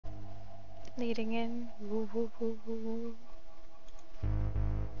leading in. Woo, woo, woo, woo, woo.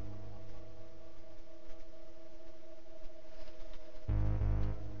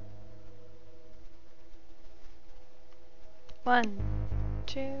 One,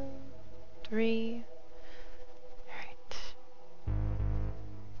 two, three. Alright.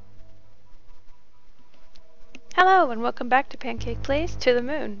 Hello and welcome back to Pancake Plays to the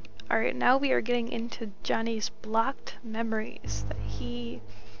Moon. Alright, now we are getting into Johnny's blocked memories that he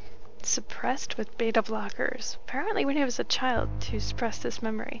suppressed with beta blockers. Apparently when he was a child to suppress this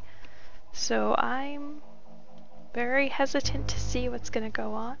memory. So I'm very hesitant to see what's going to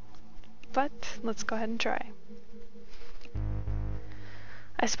go on. But let's go ahead and try.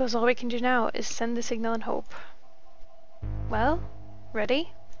 I suppose all we can do now is send the signal and hope. Well, ready?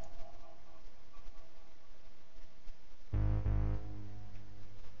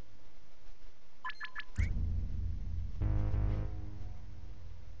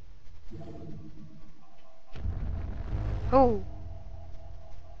 Oh!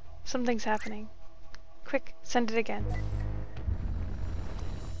 Something's happening. Quick, send it again.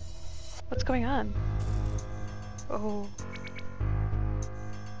 What's going on? Oh.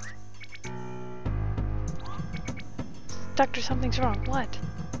 Doctor, something's wrong. What?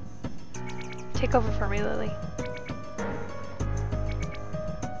 Take over for me, Lily.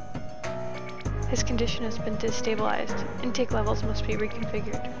 His condition has been destabilized. Intake levels must be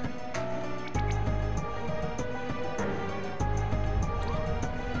reconfigured.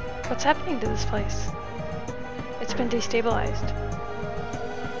 What's happening to this place? It's been destabilized.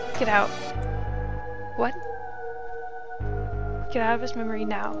 Get out. What? Get out of his memory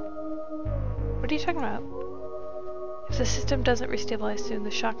now. What are you talking about? If the system doesn't restabilize soon,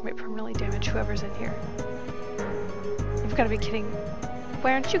 the shock might permanently damage whoever's in here. You've got to be kidding.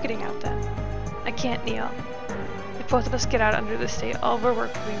 Why aren't you getting out then? I can't, Neil. If both of us get out under this state, all of our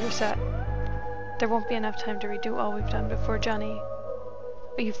work will be reset. There won't be enough time to redo all we've done before Johnny...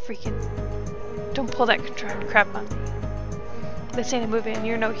 Are you freaking... Don't pull that contrived crap on me. This ain't a movie and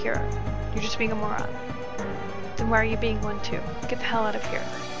you're no hero. You're just being a moron. Then why are you being one too? Get the hell out of here.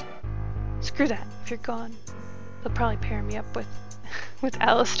 Screw that. If you're gone, they'll probably pair me up with... with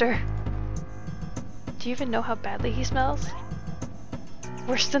Alistair. Do you even know how badly he smells?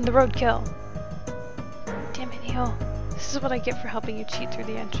 Worse than the roadkill. Damn it, Neil. This is what I get for helping you cheat through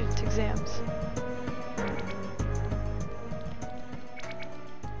the entrance exams.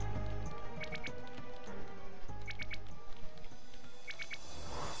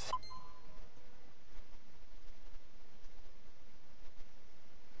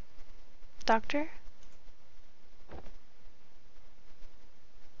 Doctor?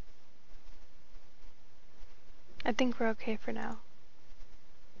 I think we're okay for now.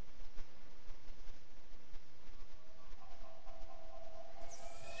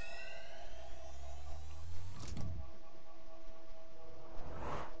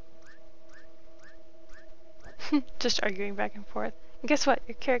 Just arguing back and forth. And guess what?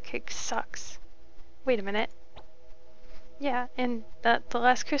 Your carrot cake sucks. Wait a minute. Yeah, and the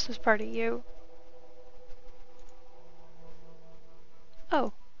last Christmas party, you...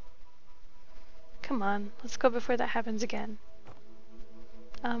 Oh. Come on, let's go before that happens again.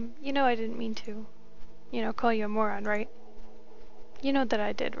 You know I didn't mean to, call you a moron, right? You know that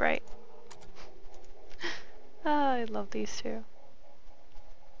I did, right? Ah, I love these two.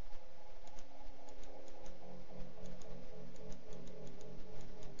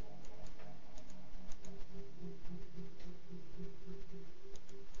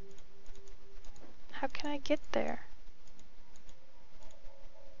 How can I get there?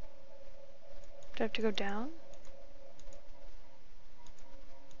 Do I have to go down?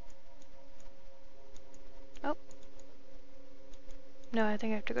 Oh. No, I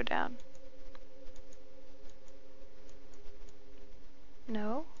think I have to go down.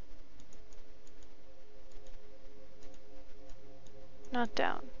 No. Not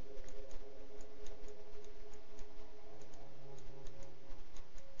down.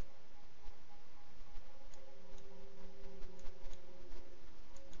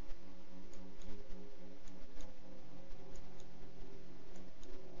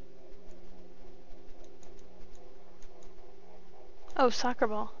 Oh, soccer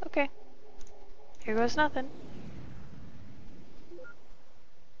ball. Okay. Here goes nothing.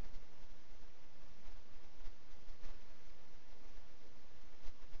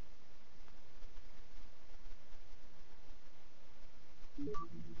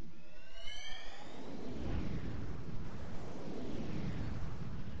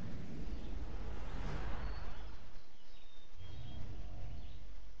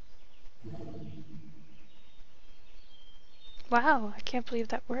 Wow, I can't believe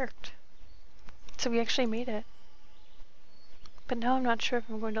that worked. So we actually made it. But now I'm not sure if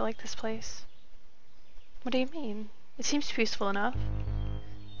I'm going to like this place. What do you mean? It seems peaceful enough.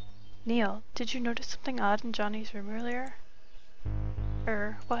 Neil, did you notice something odd in Johnny's room earlier?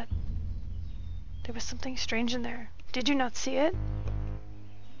 What? There was something strange in there. Did you not see it?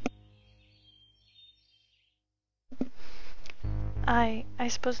 I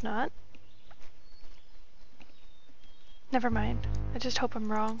suppose not. Never mind. I just hope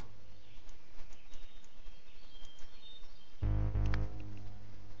I'm wrong.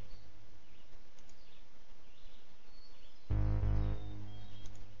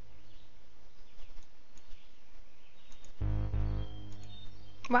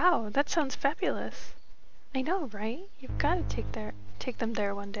 Wow, that sounds fabulous. I know, right? You've got to take them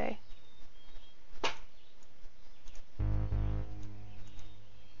there one day.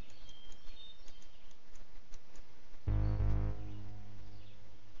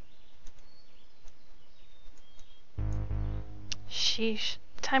 Sheesh,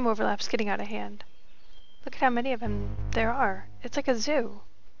 time overlap's getting out of hand. Look at how many of them there are. It's like a zoo.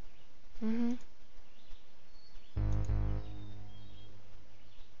 Mm-hmm.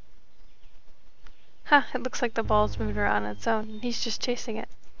 Huh, it looks like the ball's moving around on its own, and he's just chasing it.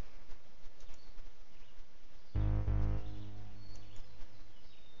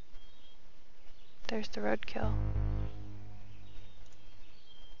 There's the roadkill.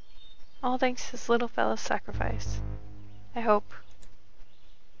 All thanks to this little fella's sacrifice. I hope.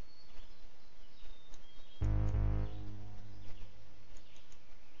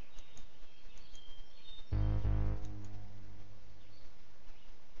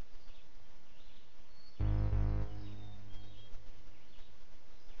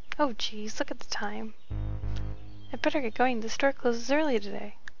 Oh geez, look at the time. I better get going. The store closes early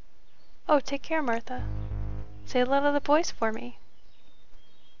today. Oh, take care, Martha. Say hello to the boys for me.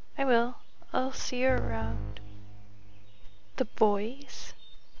 I will. I'll see you around. The boys?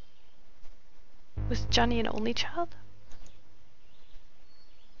 Was Johnny an only child?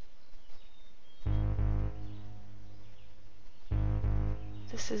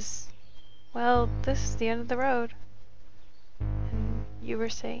 Well, this is the end of the road. And you were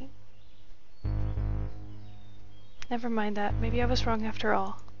saying? Never mind that. Maybe I was wrong after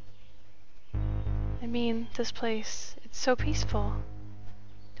all. I mean, this place, it's so peaceful.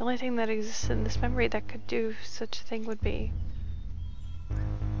 The only thing that exists in this memory that could do such a thing would be...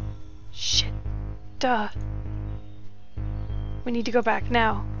 Shit. Duh. We need to go back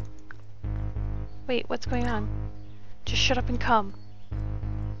now. Wait, what's going on? Just shut up and come.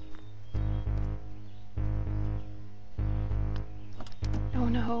 Oh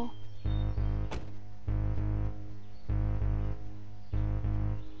no.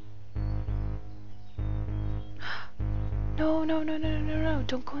 No, no, no, no, no, no, no.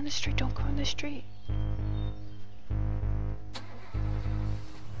 Don't go in the street. Don't go in the street.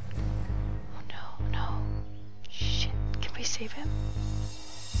 Oh no, no. Shit. Can we save him?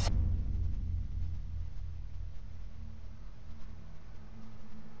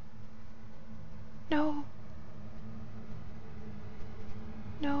 No.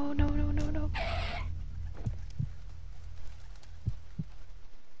 No, no, no, no, no.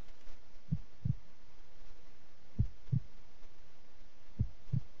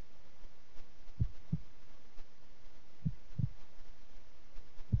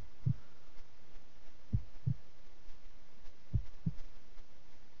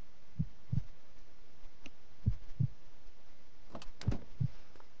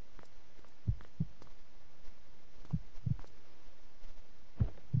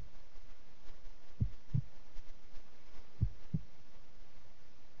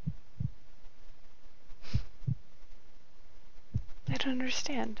 I don't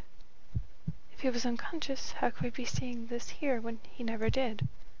understand. If he was unconscious, how could we be seeing this here when he never did?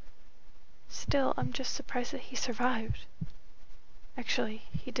 Still, I'm just surprised that he survived. Actually,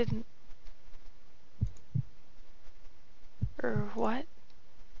 he didn't. What?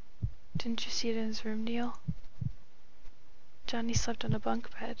 Didn't you see it in his room, Neil? Johnny slept on a bunk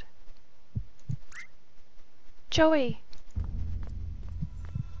bed. Joey!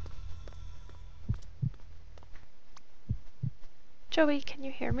 Joey, can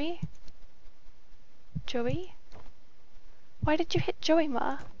you hear me? Joey? Why did you hit Joey,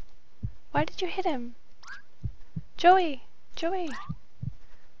 Ma? Why did you hit him? Joey! Joey!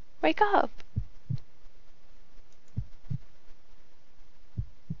 Wake up!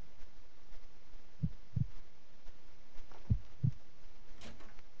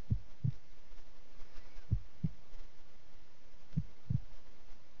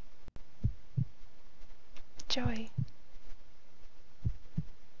 Joey.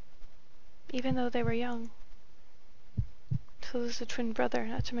 even though they were young. To lose a twin brother,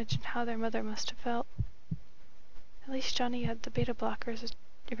 not to mention how their mother must have felt. At least Johnny had the beta blockers to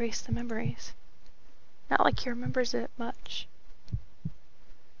erase the memories. Not like he remembers it much.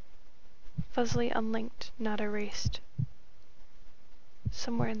 Fuzzily unlinked, not erased.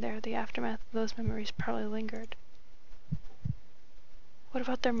 Somewhere in there, the aftermath of those memories probably lingered. What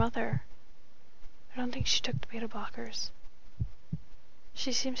about their mother? I don't think she took the beta blockers.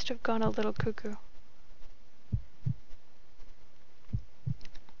 She seems to have gone a little cuckoo.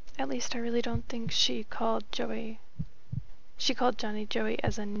 At least I really don't think she called Johnny Joey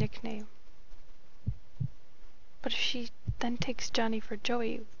as a nickname. But if she then takes Johnny for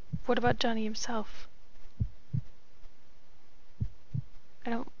Joey, what about Johnny himself? I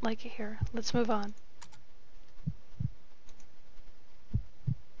don't like it here. Let's move on.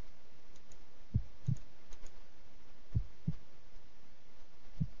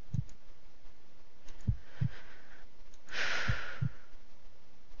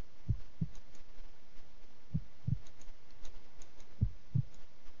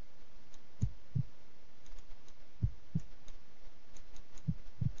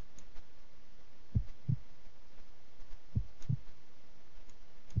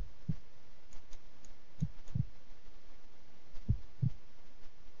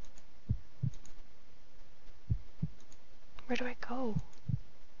 Where do I go?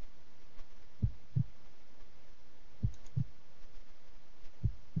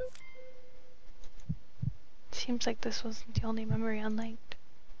 Seems like this wasn't the only memory unlinked.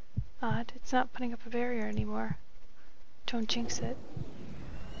 Odd, it's not putting up a barrier anymore. Don't jinx it.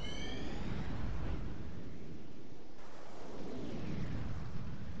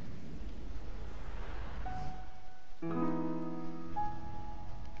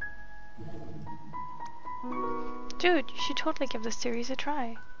 Dude, you should totally give this series a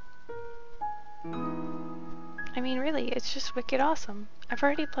try. I mean, really, it's just wicked awesome. I've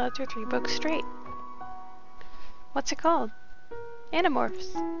already plowed through 3 books straight. What's it called?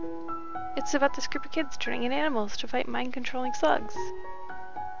 Animorphs. It's about this group of kids turning into animals to fight mind-controlling slugs.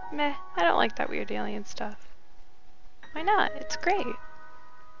 Meh, I don't like that weird alien stuff. Why not? It's great.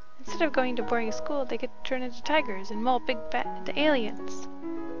 Instead of going to boring school, they get to turn into tigers and maul big bad aliens.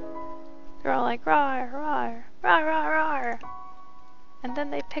 They're all like, rawr, rawr, rawr, rawr, rawr. And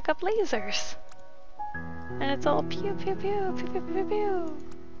then they pick up lasers. And it's all pew, pew, pew, pew, pew, pew, pew.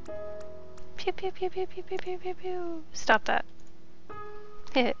 Pew, pew, pew, pew, pew, pew, pew, pew, pew. Stop that.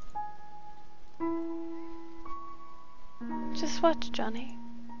 Hit. Just watch, Johnny.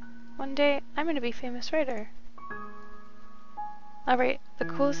 One day, I'm gonna be a famous writer. I'll write the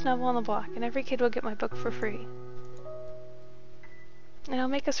coolest novel on the block, and every kid will get my book for free. And I'll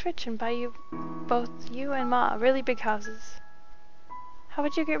make us rich and buy you, both you and Ma, really big houses. How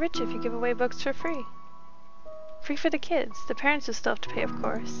would you get rich if you give away books for free? Free for the kids. The parents will still have to pay, of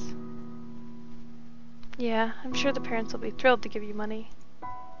course. Yeah, I'm sure the parents will be thrilled to give you money.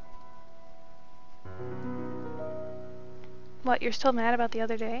 What, you're still mad about the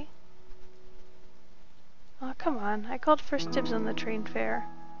other day? Oh, come on. I called first dibs on the train fare.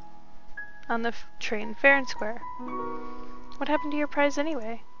 On the train, fair and square. What happened to your prize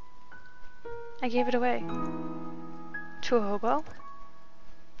anyway? I gave it away. To a hobo?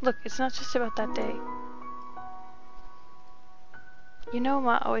 Look, it's not just about that day. You know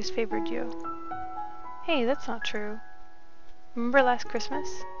Ma always favored you. Hey, that's not true. Remember last Christmas?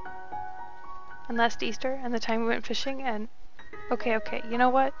 And last Easter? And the time we went fishing? And... Okay, you know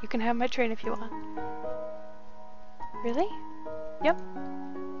what? You can have my train if you want. Really? Yep.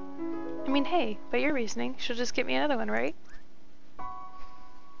 I mean, hey, by your reasoning, she'll just get me another one, right?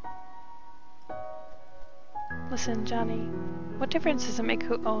 Listen, Johnny, what difference does it make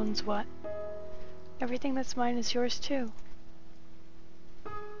who owns what? Everything that's mine is yours too.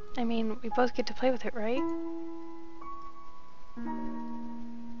 I mean, we both get to play with it, right?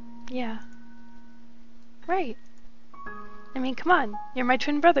 Yeah. Right. I mean, come on, you're my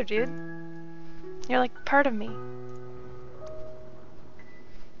twin brother, dude. You're like part of me.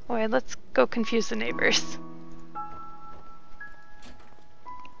 Boy, let's go confuse the neighbors.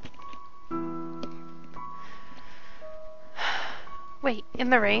 Wait, in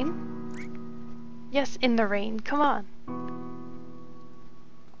the rain? Yes, in the rain, come on.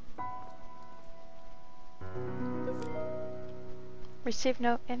 Receive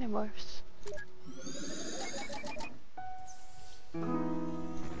no animorphs.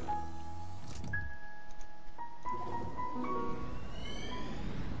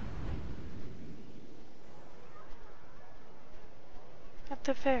 At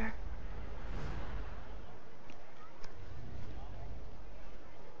the fair.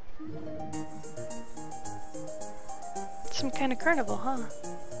 Some kind of carnival, huh?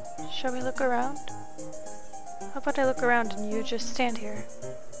 Shall we look around? How about I look around and you just stand here?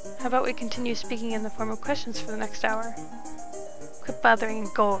 How about we continue speaking in the form of questions for the next hour? Quit bothering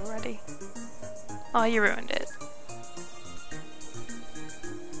and go already. Oh, you ruined it.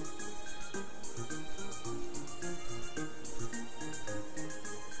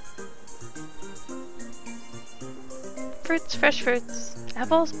 Fruits, fresh fruits.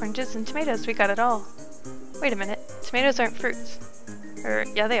 Apples, oranges, and tomatoes, we got it all. Wait a minute, tomatoes aren't fruits.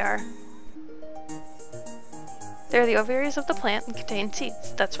 Yeah, they are. They're the ovaries of the plant and contain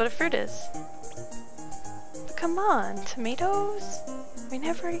seeds. That's what a fruit is. But come on, tomatoes? We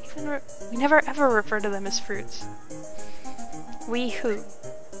never ever refer to them as fruits. We who?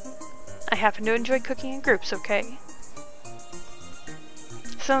 I happen to enjoy cooking in groups, okay?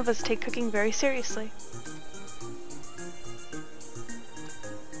 Some of us take cooking very seriously.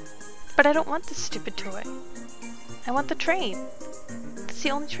 But I don't want this stupid toy. I want the train. It's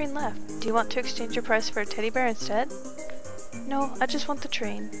the only train left. Do you want to exchange your prize for a teddy bear instead? No, I just want the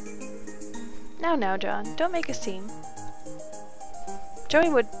train. Now, John, don't make a scene. Joey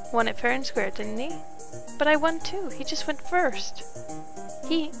won it fair and square, didn't he? But I won too. He just went first.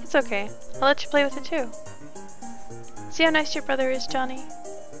 It's okay. I'll let you play with it too. See how nice your brother is, Johnny?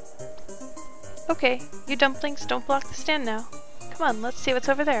 Okay, you dumplings, don't block the stand now. Come on, let's see what's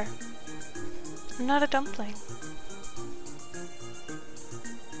over there. I'm not a dumpling.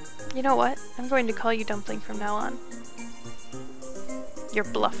 You know what? I'm going to call you Dumpling from now on. You're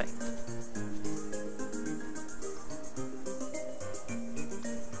bluffing.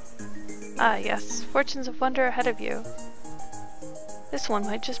 Ah, yes. Fortunes of wonder ahead of you. This one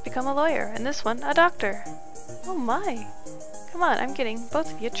might just become a lawyer, and this one a doctor. Oh my! Come on, I'm getting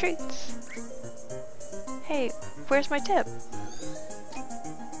both of you treats. Hey, where's my tip?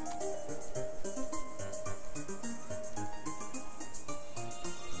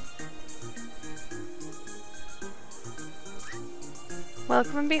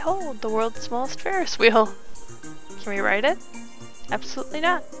 Welcome and behold, the world's smallest Ferris wheel. Can we ride it? Absolutely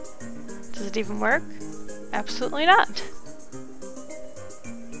not. Does it even work? Absolutely not.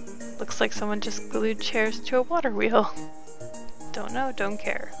 Looks like someone just glued chairs to a water wheel. Don't know, don't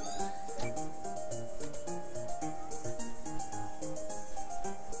care.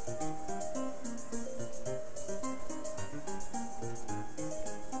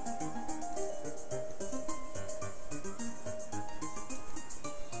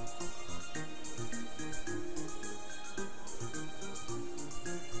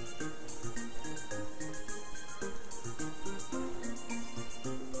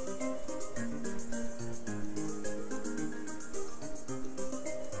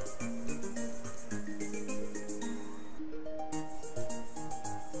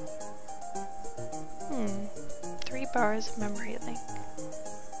 Bars of memory link.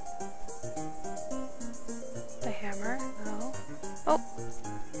 The hammer? No. Oh!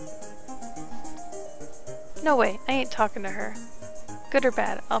 No way, I ain't talking to her. Good or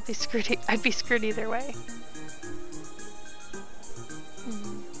bad, I'd be screwed either way.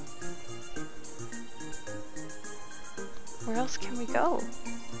 Where else can we go?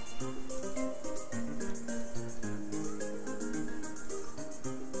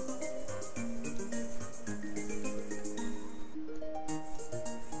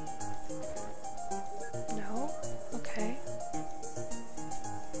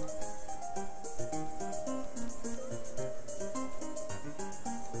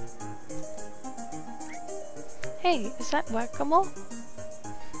 Hey, is that whack-a-mole?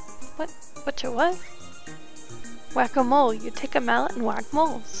 What? Whack-a-mole, you take a mallet and whack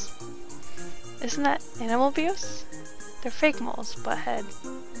moles. Isn't that animal abuse? They're fake moles, butthead.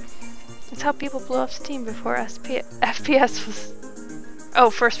 It's how people blow off steam before FPS was... Oh,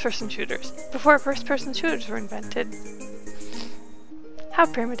 first-person shooters. Before first-person shooters were invented. How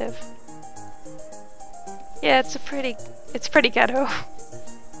primitive. Yeah, it's pretty ghetto.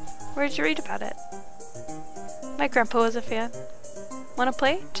 Where'd you read about it? My grandpa was a fan. Wanna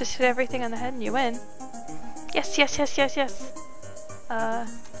play? Just hit everything on the head and you win. Yes.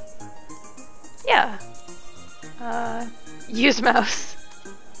 Yeah. Use mouse.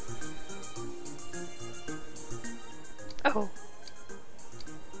 Oh.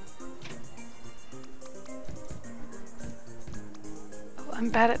 Oh, I'm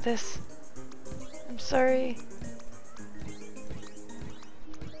bad at this. I'm sorry.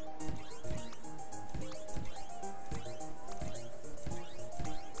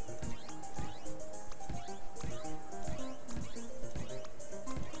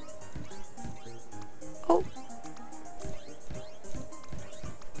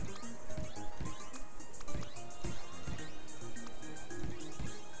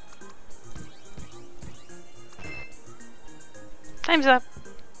 Time's up.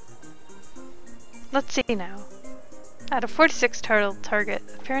 Let's see now. Out of 46 total target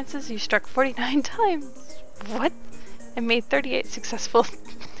appearances, you struck 49 times. What? And made 38 successful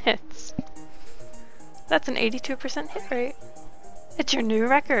hits. That's an 82% hit rate. It's your new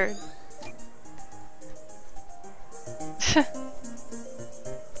record.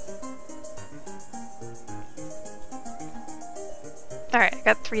 Alright, I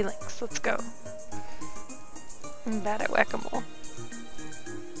got 3 links. Let's go. I'm bad at whack-a-mole.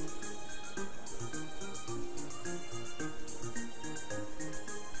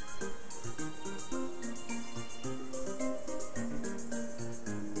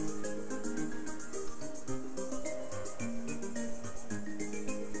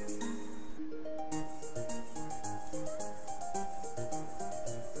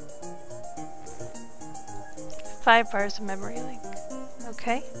 Five bars of memory link.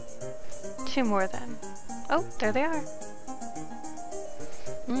 Okay. 2 more then. Oh, there they are.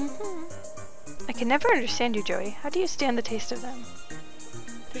 I can never understand you, Joey. How do you stand the taste of them?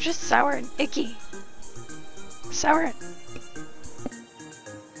 They're just sour and icky. Sour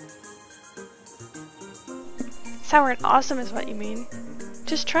and awesome is what you mean.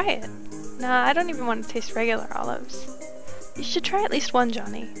 Just try it. Nah, I don't even want to taste regular olives. You should try at least one,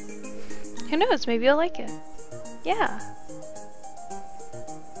 Johnny. Who knows, maybe you'll like it. Yeah.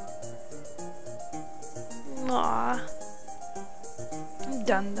 Aw. I'm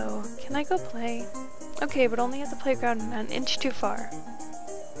done though. Can I go play? Okay, but only at the playground and an inch too far.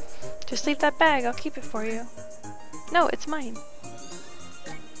 Just leave that bag, I'll keep it for you. No, it's mine.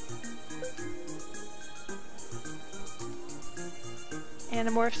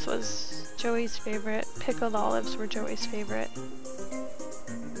 Animorphs was Joey's favorite. Pickled olives were Joey's favorite.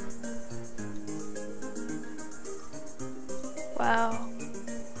 Wow.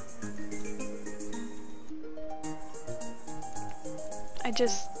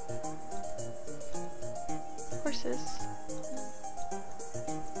 Horses.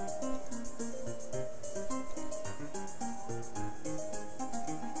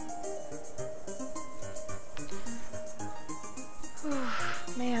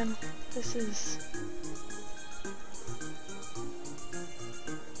 Man, this is...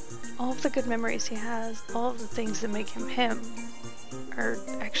 all of the good memories he has, all of the things that make him him, are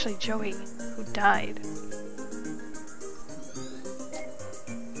actually Joey, who died.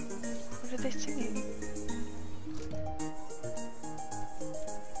 What are they singing?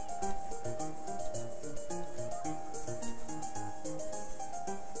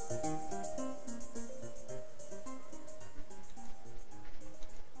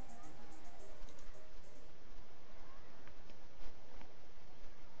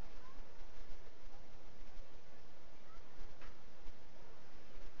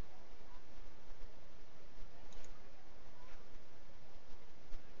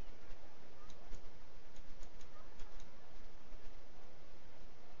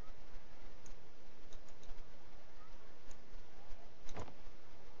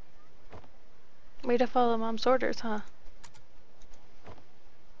 Way to follow Mom's orders, huh?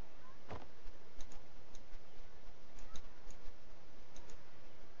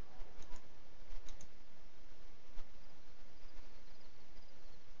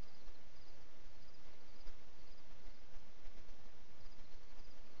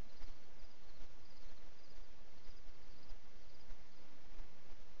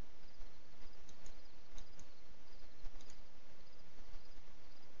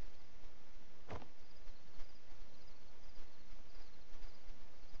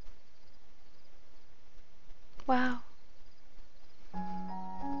 Wow.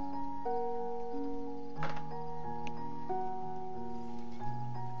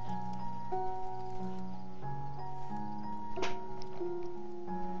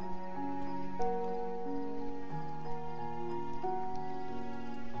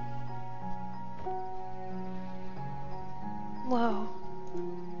 Whoa.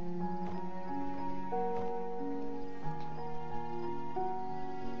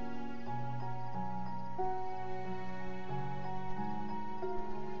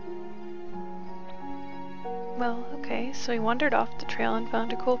 Well, okay, so he wandered off the trail and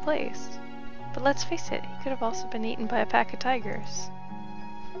found a cool place. But let's face it, he could have also been eaten by a pack of tigers.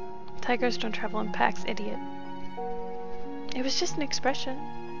 Tigers don't travel in packs, idiot. It was just an expression.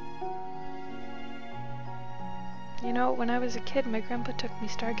 You know, when I was a kid, my grandpa took me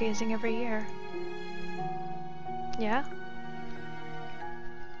stargazing every year. Yeah?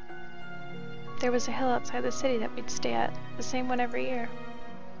 There was a hill outside the city that we'd stay at, the same one every year.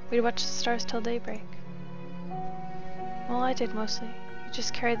 We'd watch the stars till daybreak. Well, I did mostly. You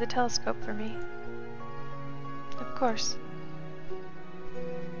just carried the telescope for me. Of course.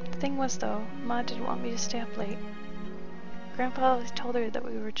 Thing was though, Ma didn't want me to stay up late. Grandpa always told her that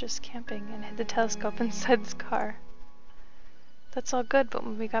we were just camping and hid the telescope inside his car. That's all good, but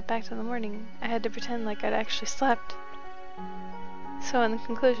when we got back to the morning, I had to pretend like I'd actually slept. So in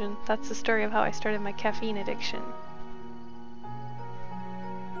conclusion, that's the story of how I started my caffeine addiction.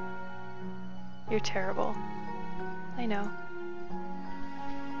 You're terrible. I know.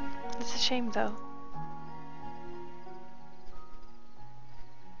 It's a shame though.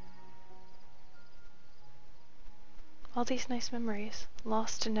 All these nice memories,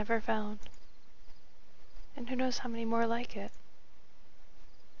 lost and never found. And who knows how many more like it.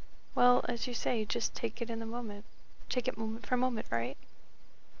 Well, as you say, just take it in the moment. Take it moment for moment, right?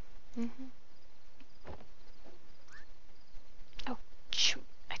 Oh, shoot.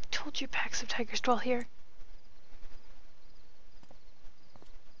 I told you packs of tigers dwell here.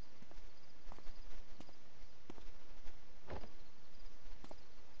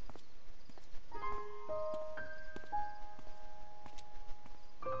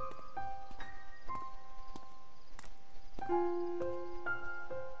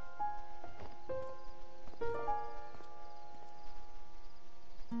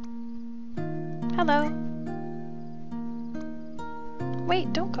 Hello.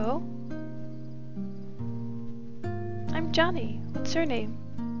 Wait, don't go. I'm Johnny. What's your name?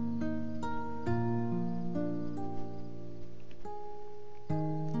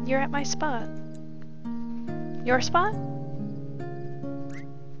 You're at my spot. Your spot?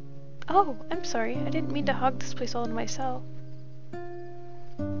 Oh, I'm sorry. I didn't mean to hog this place all to myself.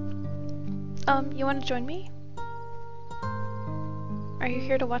 You want to join me? Are you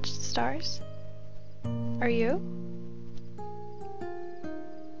here to watch the stars? Are you?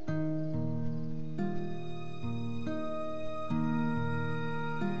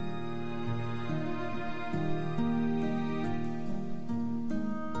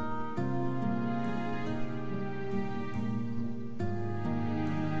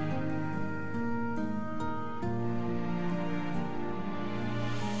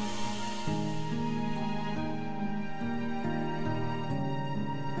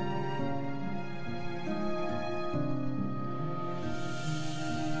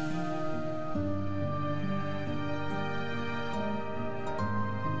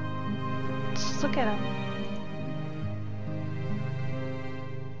 Just look at him.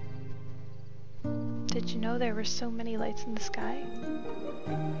 Did you know there were so many lights in the sky?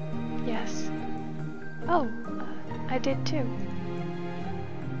 Yes. Oh, I did too.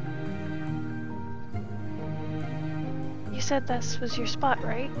 You said this was your spot,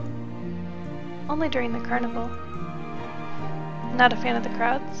 right? Only during the carnival. Not a fan of the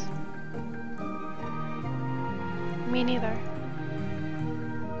crowds? Me neither.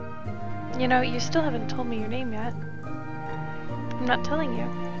 You know, you still haven't told me your name yet. I'm not telling you.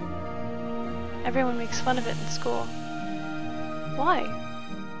 Everyone makes fun of it in school. Why?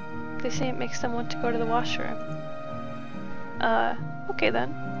 They say it makes them want to go to the washroom. Okay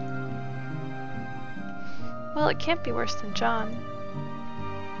then. Well, it can't be worse than John.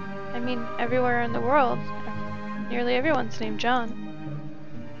 I mean, everywhere in the world, nearly everyone's named John.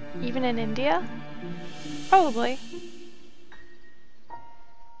 Even in India? Probably.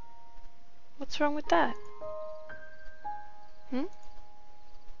 What's wrong with that?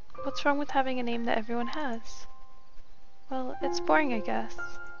 What's wrong with having a name that everyone has? Well, it's boring, I guess.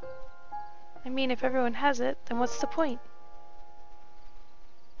 I mean, if everyone has it, then what's the point?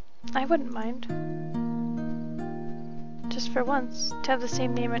 I wouldn't mind. Just for once, to have the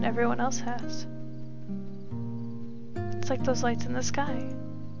same name that everyone else has. It's like those lights in the sky.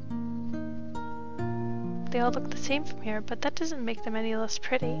 They all look the same from here, but that doesn't make them any less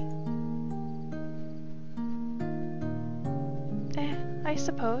pretty. I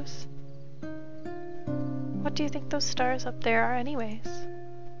suppose. What do you think those stars up there are anyways?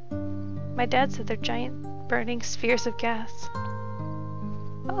 My dad said they're giant burning spheres of gas.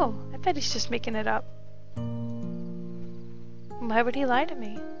 Oh, I bet he's just making it up. Why would he lie to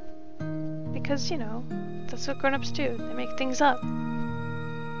me? Because, you know, that's what grown-ups do. They make things up.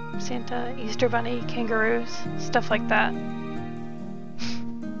 Santa, Easter Bunny, kangaroos, stuff like that.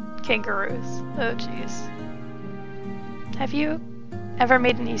 Kangaroos. Oh jeez. Have you ever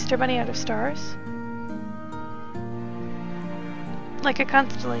made an Easter Bunny out of stars? Like a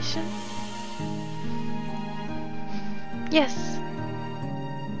constellation? Yes.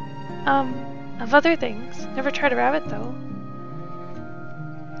 Of other things. Never tried a rabbit though.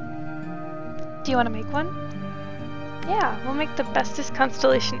 Do you want to make one? Yeah, we'll make the bestest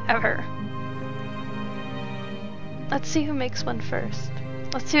constellation ever. Let's see who makes one first.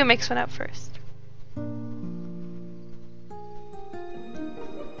 Let's see who makes one out first.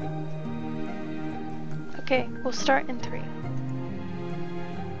 Okay, we'll start in 3.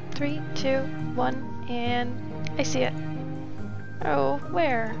 3, 2, 1, and I see it. Oh,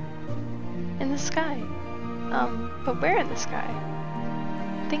 where? In the sky. But where in the sky?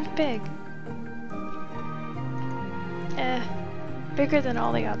 Think big. Bigger than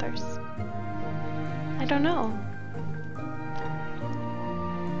all the others. I don't know.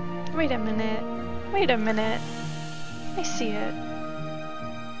 Wait a minute. Wait a minute. I see it.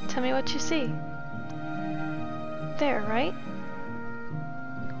 Tell me what you see. There, right?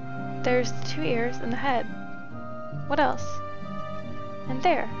 There's 2 ears and the head. What else? And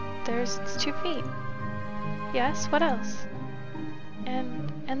there's 2 feet. Yes, what else?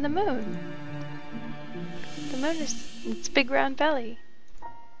 And the moon. The moon is its big round belly.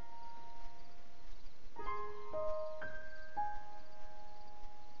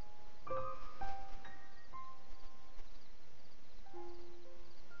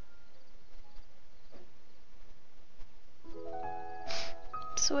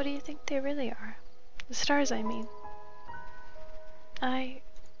 So what do you think they really are? The stars, I mean. I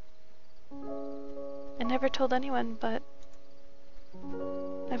never told anyone, but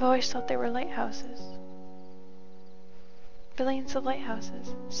I've always thought they were lighthouses. Billions of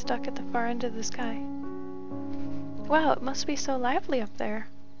lighthouses stuck at the far end of the sky. Wow, it must be so lively up there.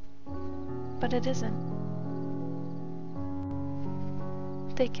 But it isn't.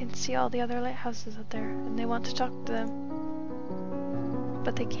 They can see all the other lighthouses up there, and they want to talk to them.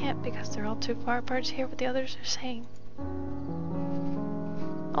 But they can't because they're all too far apart to hear what the others are saying.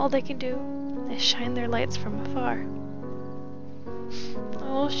 All they can do is shine their lights from afar.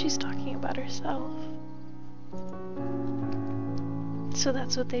 Oh, she's talking about herself. So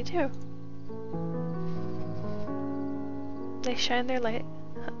that's what they do. They shine their light.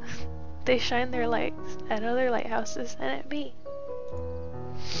 They shine their lights at other lighthouses and at me.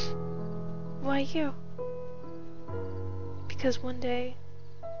 Why you? Because one day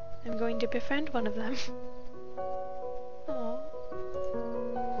I'm going to befriend one of them. Oh.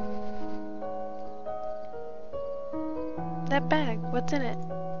 That bag, what's in it?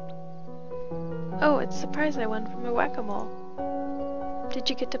 Oh, it's the prize I won from a whack-a-mole. Did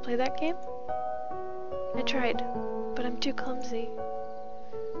you get to play that game? I tried, but I'm too clumsy.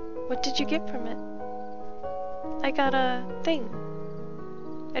 What did you get from it? I got a thing.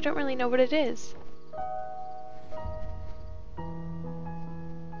 I don't really know what it is.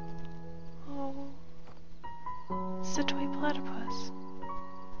 Oh, it's a toy platypus.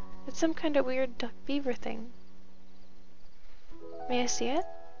 It's some kind of weird duck beaver thing. May I see it?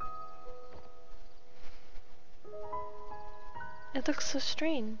 It looks so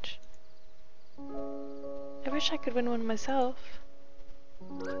strange. I wish I could win one myself.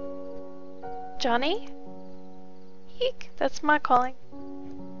 Johnny? Eek, that's my calling.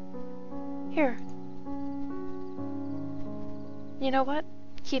 Here. You know what?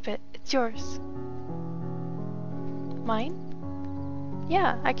 Keep it. It's yours. Mine?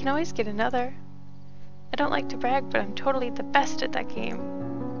 Yeah, I can always get another. I don't like to brag, but I'm totally the best at that game.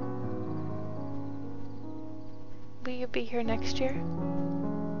 Will you be here next year?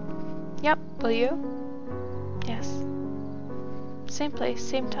 Yep, will you? Yes. Same place,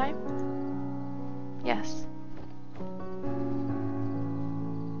 same time? Yes.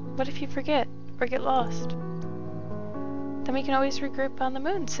 What if you forget, or get lost? Then we can always regroup on the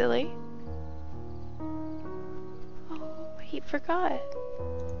moon, silly. Oh, he forgot.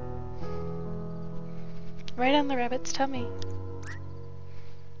 Right on the rabbit's tummy.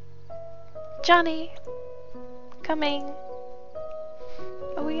 Johnny! Coming!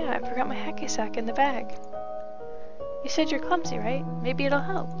 Oh yeah, I forgot my hacky sack in the bag. You said you're clumsy, right? Maybe it'll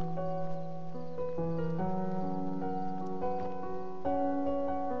help.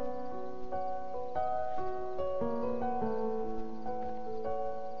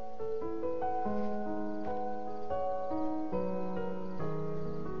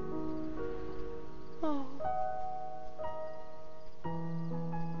 Oh.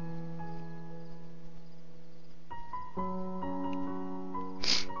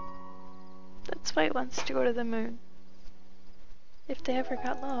 That's why he wants to go to the moon. If they ever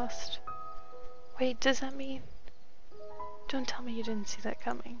got lost. Wait, does that mean... Don't tell me you didn't see that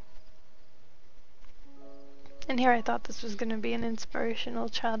coming. And here I thought this was going to be an inspirational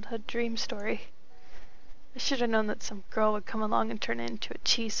childhood dream story. I should have known that some girl would come along and turn it into a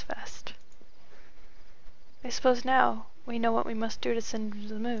cheese fest. I suppose now we know what we must do to send him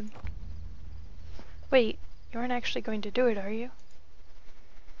to the moon. Wait, you aren't actually going to do it, are you?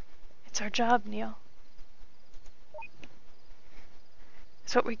 It's our job, Neil.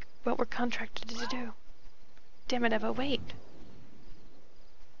 It's what we're contracted to do. Damn it, Eva, wait.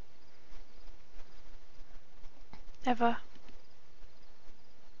 Eva.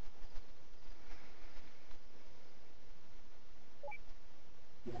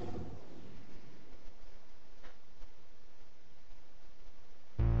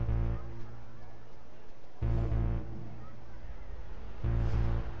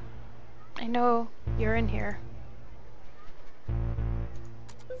 I know you're in here.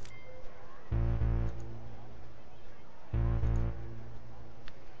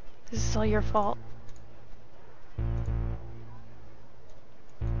 This is all your fault.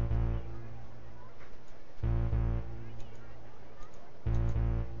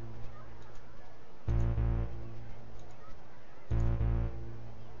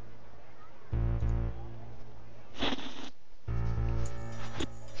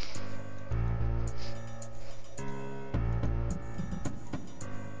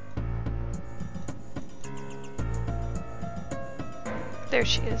 There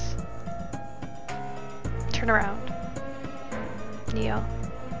she is. Turn around. Neil,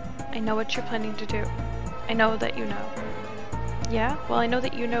 I know what you're planning to do. I know that you know. Yeah? Well, I know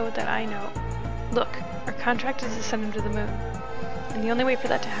that you know that I know. Look, our contract is to send him to the moon. And the only way for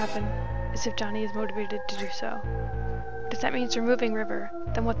that to happen is if Johnny is motivated to do so. But if that means removing River,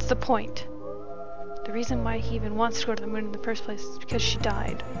 then what's the point? The reason why he even wants to go to the moon in the first place is because she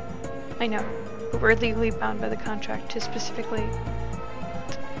died. I know, but we're legally bound by the contract to specifically...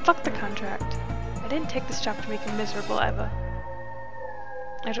 Fuck the contract. I didn't take this job to make him miserable, Eva.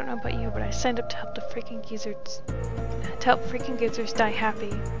 I don't know about you, but I signed up to help the freaking geezers... to help freaking geezers die happy.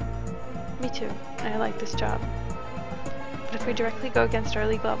 Me too, and I like this job. But if we directly go against our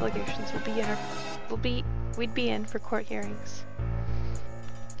legal obligations, we'd be in for court hearings.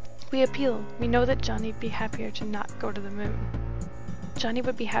 We appeal. We know that Johnny'd be happier to not go to the moon. Johnny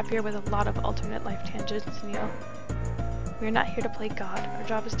would be happier with a lot of alternate life tangents, Neil. We are not here to play God. Our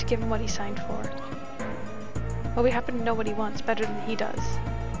job is to give him what he signed for. But we happen to know what he wants better than he does.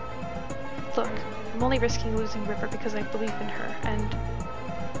 Look, I'm only risking losing River because I believe in her, and...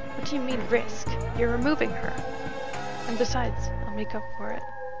 What do you mean, risk? You're removing her. And besides, I'll make up for it.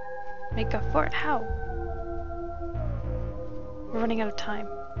 Make up for it? How? We're running out of time.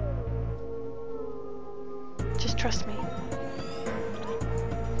 Just trust me.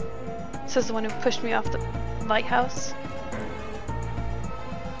 Says the one who pushed me off the lighthouse.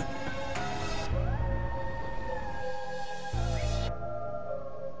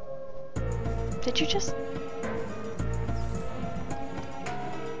 Did you just...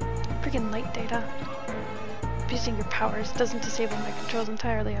 Freaking light data. Abusing your powers doesn't disable my controls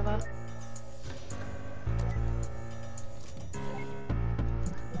entirely, Eva.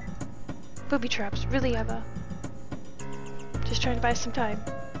 Booby traps, really, Eva? Just trying to buy some time.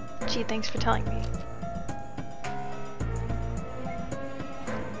 Gee, thanks for telling me.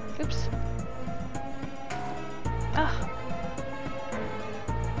 Oops. Ah.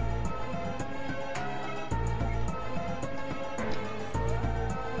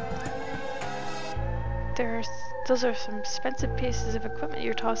 Those are some expensive pieces of equipment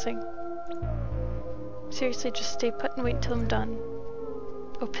you're tossing. Seriously, just stay put and wait until I'm done.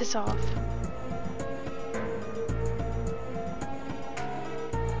 Oh, piss off.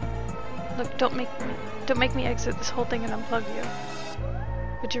 Look, don't make me exit this whole thing and unplug you.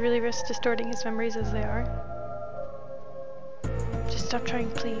 Would you really risk distorting his memories as they are? Just stop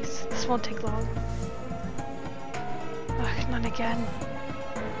trying, please. This won't take long. Ugh, not again.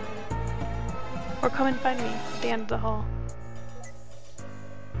 Or come and find me at the end of the hall.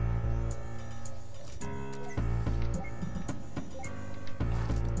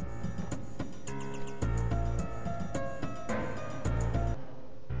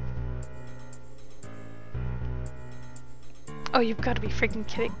 Oh, you've got to be freaking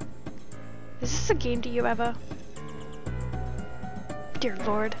kidding. Is this a game to you, Eva? Dear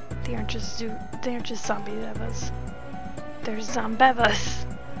Lord, they aren't just zombie Evas. They're zombevas.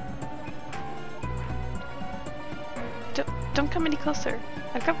 Don't come any closer.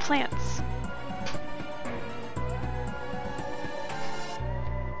 I've got plants.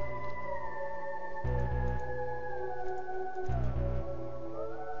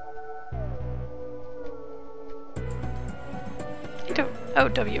 You don't... Oh,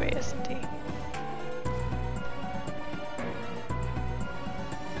 WASD.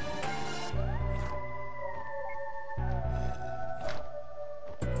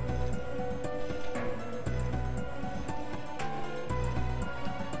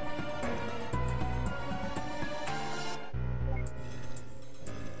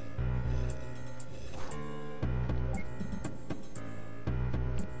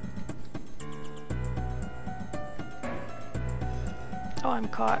 Oh, I'm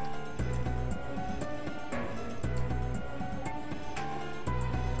caught.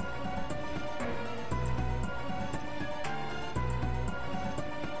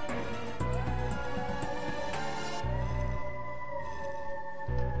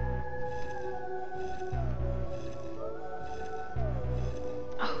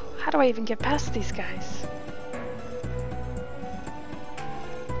 How do I even get past these guys?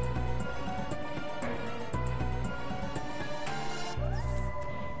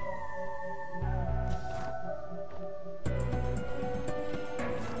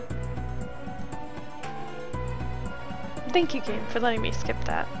 Thank you, game, for letting me skip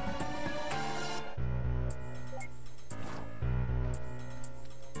that.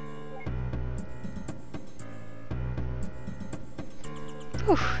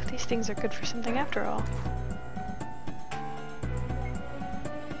 Whew, these things are good for something after all.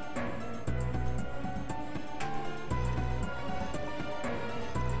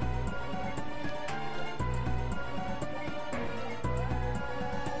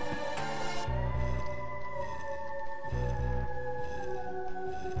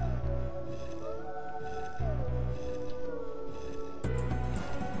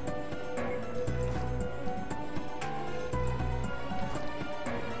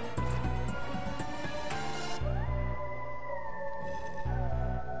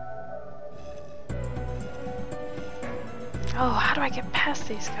 Oh, how do I get past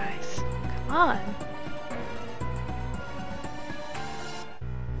these guys? Come on.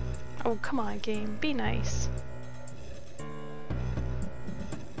 Oh, come on, game. Be nice.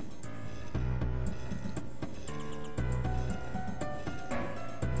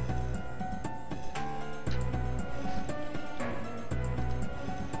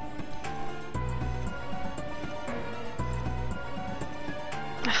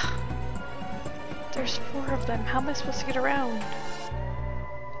 There's 4 of them. How am I supposed to get around?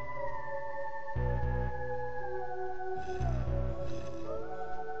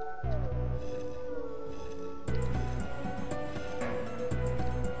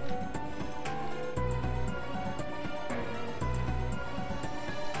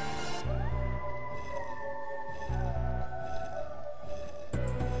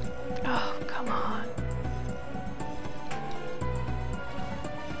 Oh, come on.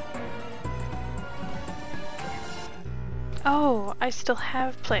 Oh, I still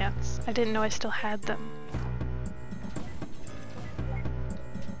have plants. I didn't know I still had them.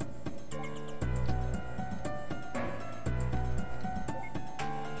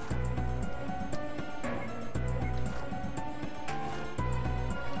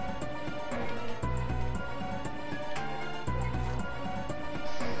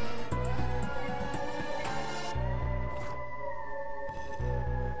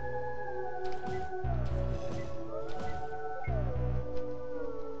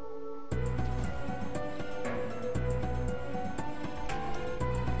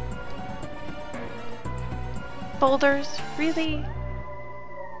 Boulders? Really?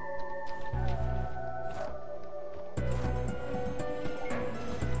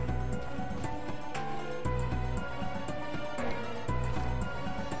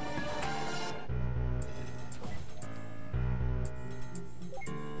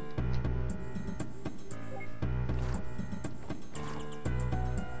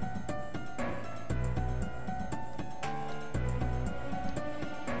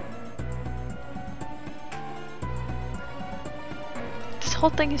 This whole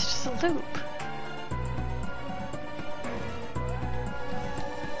thing is just a loop.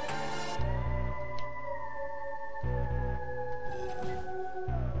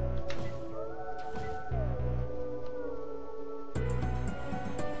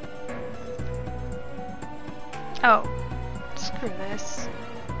 Oh, screw this.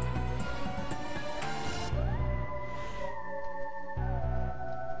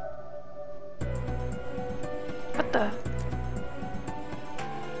 What the?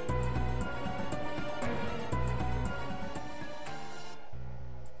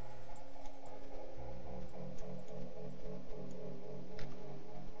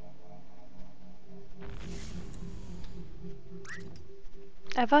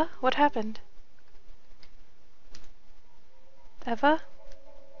 Eva? What happened? Eva?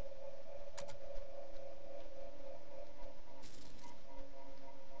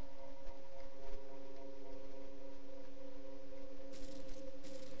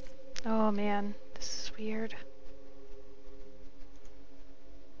 Oh man, this is weird.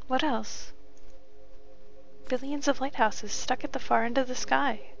 What else? Billions of lighthouses stuck at the far end of the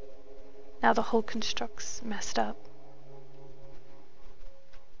sky. Now the whole construct's messed up.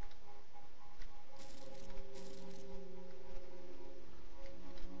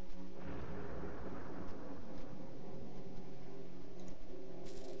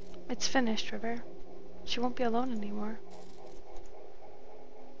 It's finished, River. She won't be alone anymore.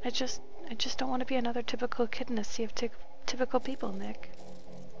 I just don't want to be another typical kid in a sea of typical people, Nick.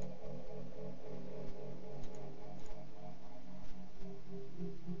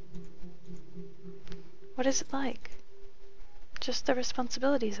 What is it like? Just the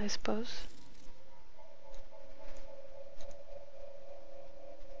responsibilities, I suppose.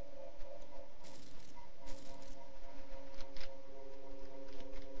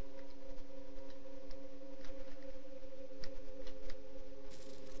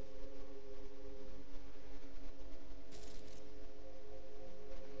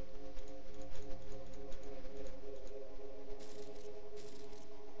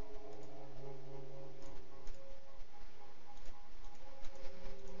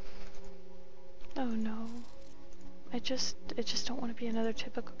 Oh no. I just don't want to be another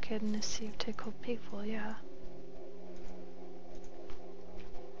typical kid in a sea of tickled people, yeah.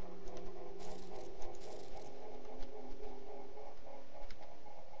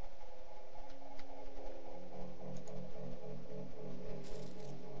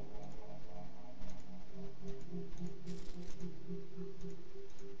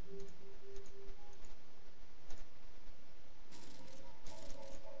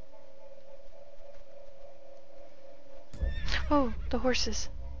 Oh, the horses.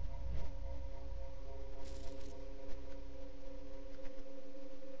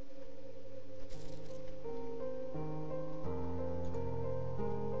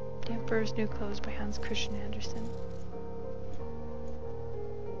 The Emperor's New Clothes by Hans Christian Andersen.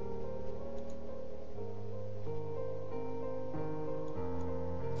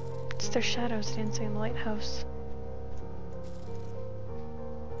 It's their shadows dancing in the lighthouse.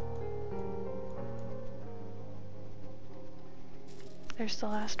 There's the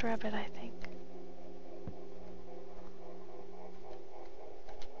last rabbit, I think.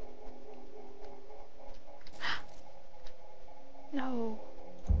 No.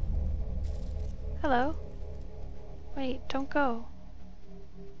 Hello? Wait, don't go.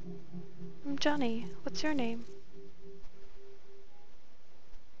 I'm Johnny. What's your name?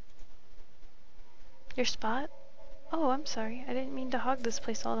 Your spot? Oh, I'm sorry. I didn't mean to hog this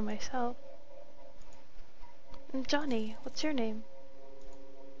place all to myself. I'm Johnny. What's your name?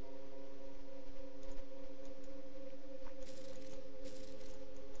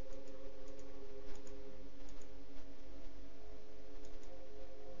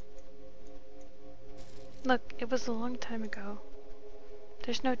 Look, it was a long time ago.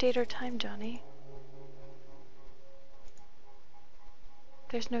 There's no date or time, Johnny.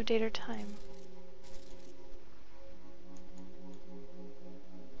 There's no date or time.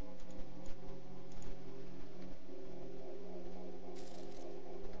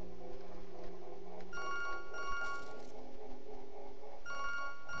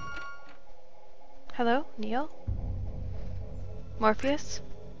 Hello, Neil? Morpheus?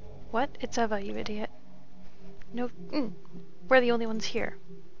 What? It's Eva, you idiot. No, we're the only ones here.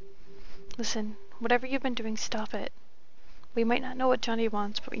 Listen, whatever you've been doing, stop it. We might not know what Johnny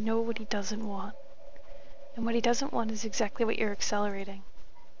wants, but we know what he doesn't want. And what he doesn't want is exactly what you're accelerating.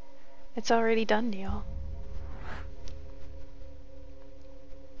 It's already done, Neil.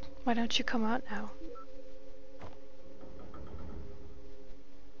 Why don't you come out now?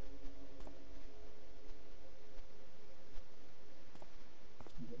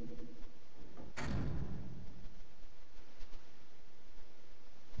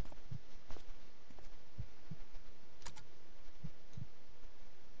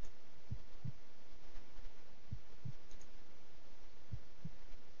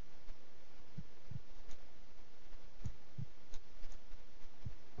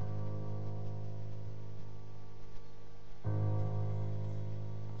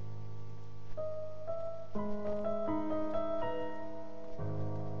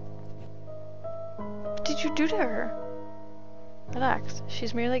 What did you do to her? Relax,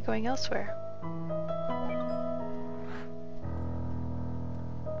 she's merely going elsewhere.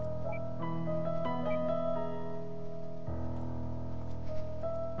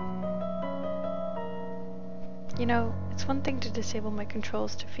 You know, it's one thing to disable my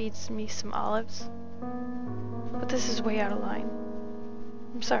controls to feed me some olives, but this is way out of line.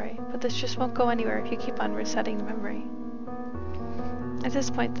 I'm sorry, but this just won't go anywhere if you keep on resetting the memory. At this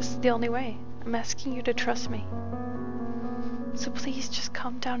point, this is the only way. I'm asking you to trust me. So please just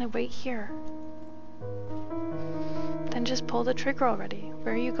calm down and wait here. Then just pull the trigger already.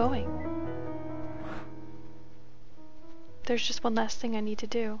 Where are you going? There's just one last thing I need to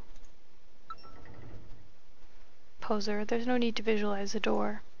do. Poser, there's no need to visualize the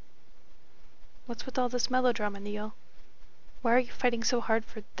door. What's with all this melodrama, Neil? Why are you fighting so hard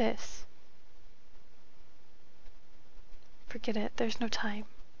for this? Forget it, there's no time.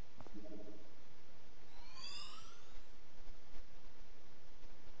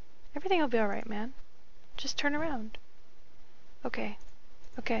 Everything will be alright, man. Just turn around. Okay.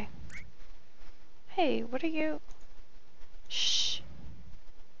 Okay. Hey, what are you? Shh.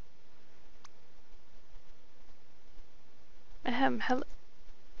 Hello.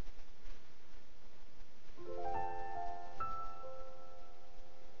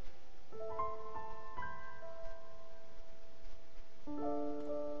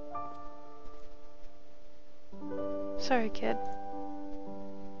 Sorry, kid.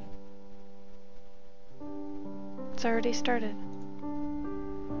 It's already started.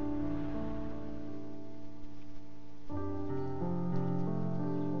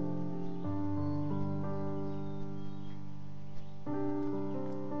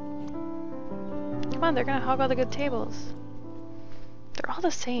 Come on, they're gonna hog all the good tables. They're all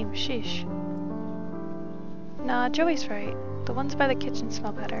the same, sheesh. Nah, Joey's right. The ones by the kitchen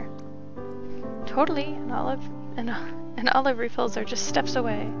smell better. Totally, and olive refills are just steps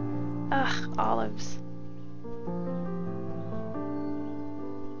away. Ugh, olives.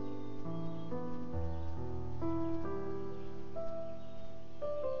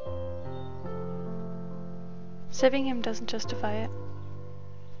 Saving him doesn't justify it.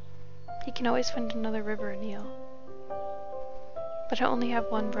 He can always find another river and kneel. But I only have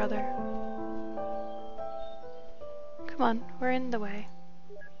one brother. Come on, we're in the way.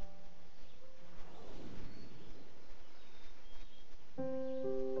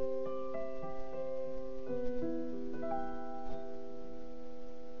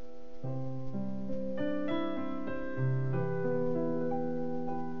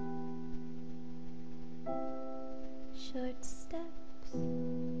 Short steps,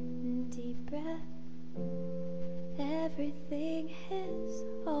 deep breath. Everything is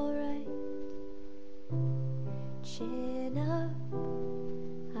alright. Chin up,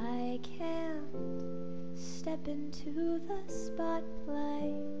 I can't step into the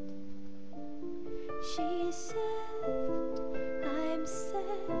spotlight. She said, I'm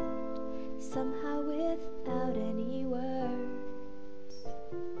sad, somehow without any words.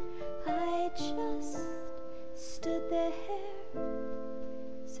 I just stood there,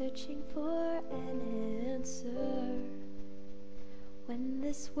 searching for an answer. When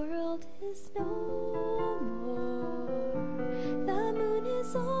this world is no more, the moon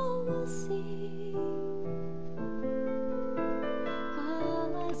is all we'll see.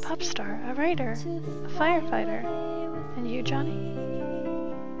 A pop star, a writer, a firefighter, and you, Johnny?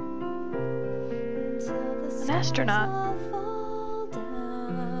 An astronaut.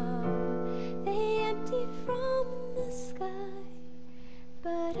 They empty from the sky,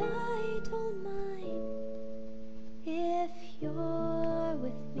 but I don't mind. If you're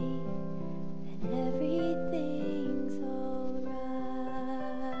with me, then everything's alright.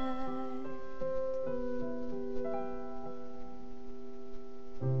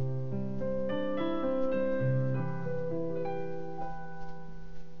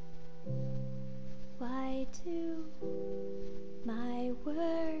 Why do my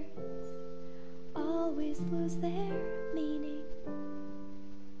words always lose their meaning?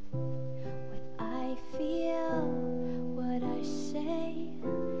 What I feel, what I say,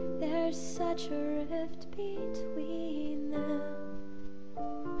 there's such a rift between them.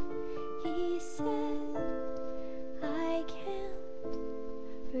 He said, I can't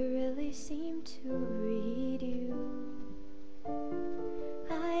really seem to read you.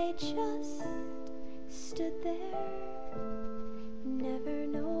 I just stood there, never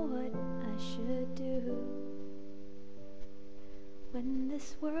know what I should do. When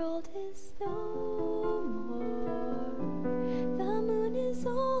this world is no more, the moon is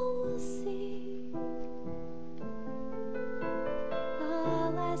all we'll see.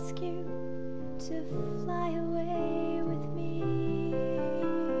 I'll ask you to fly away with me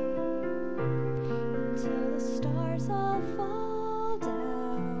until the stars all fall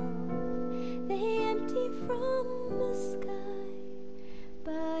down. They empty from the sky,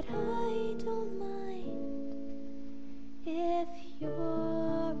 but I don't mind. If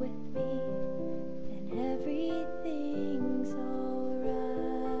you're with me, then everything's alright.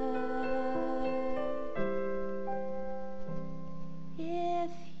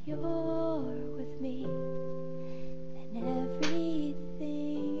 If you're with me, then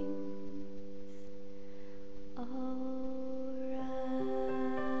everything's alright.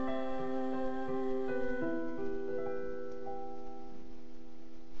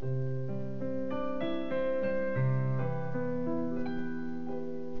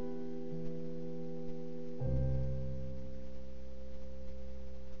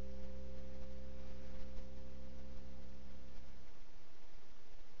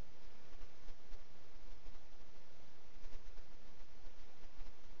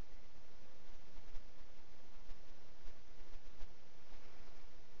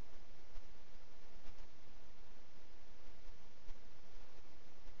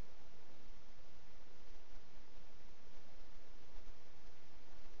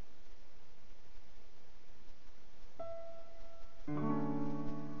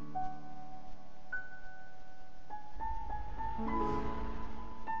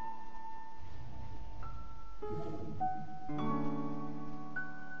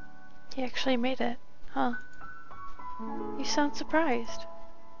 actually made it, huh? You sound surprised.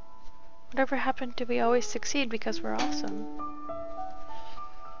 Whatever happened to we always succeed because we're awesome?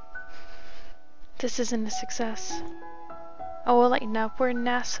 This isn't a success. Oh, we'll lighten up. We're in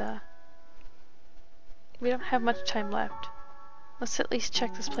NASA. We don't have much time left. Let's at least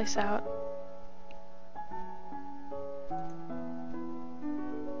check this place out.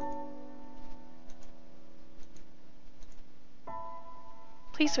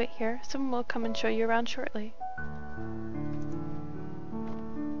 Please wait here. Someone will come and show you around shortly.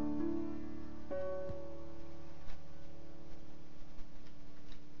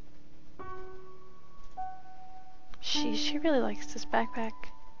 She really likes this backpack.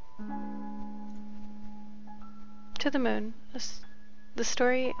 To the Moon. The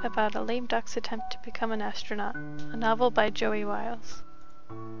story about a lame duck's attempt to become an astronaut. A novel by Joey Wiles.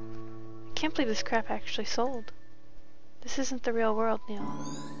 I can't believe this crap actually sold. This isn't the real world, Neil.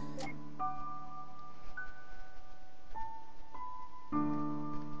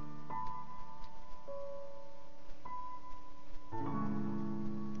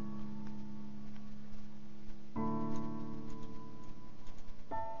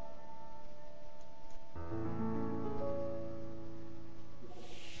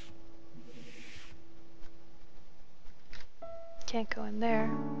 Can't go in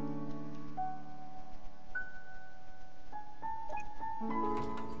there.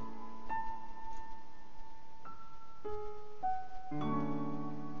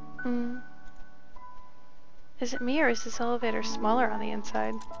 Is it me or is this elevator smaller on the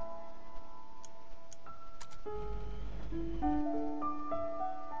inside?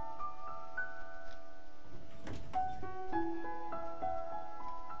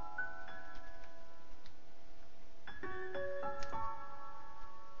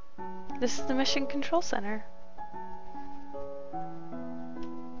 This is the Mission Control Center.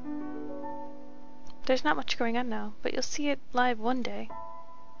 There's not much going on now, but you'll see it live one day.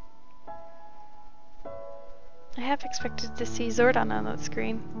 I have expected to see Zordon on that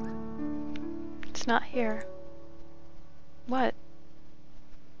screen. It's not here. What?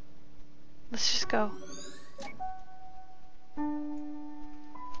 Let's just go.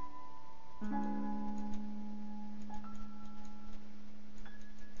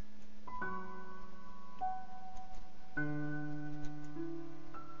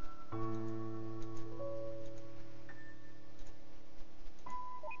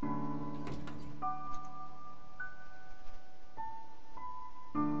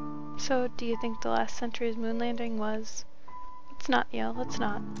 So, do you think the last century's moon landing was... Let's not, Neil, let's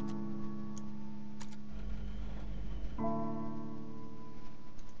not.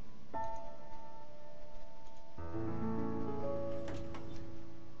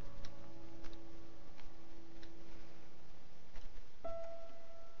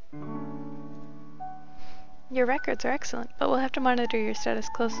 Your records are excellent, but we'll have to monitor your status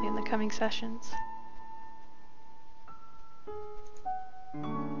closely in the coming sessions.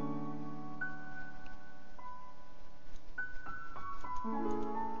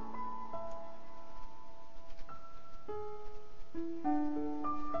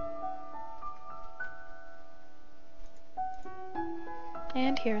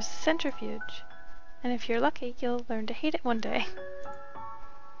 And here's the centrifuge. And if you're lucky, you'll learn to hate it one day.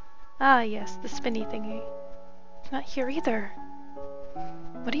 Ah, yes, the spinny thingy. It's not here either.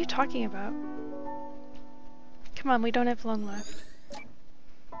 What are you talking about? Come on, we don't have long left.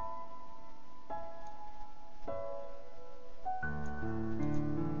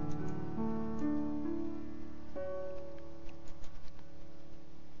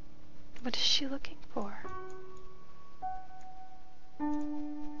 What is she looking for?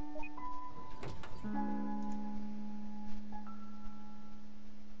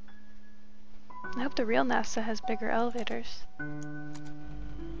 I hope the real NASA has bigger elevators.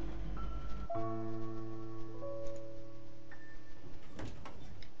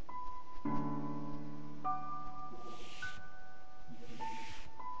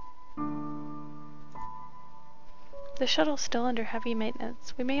 The shuttle's still under heavy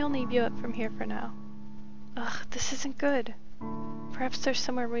maintenance. We may only view it from here for now. Ugh, this isn't good. Perhaps there's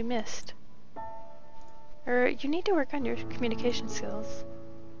somewhere we missed. You need to work on your communication skills.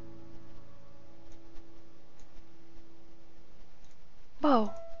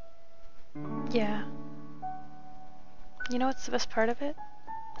 Whoa. Yeah. You know what's the best part of it?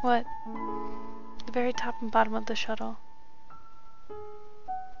 What? The very top and bottom of the shuttle.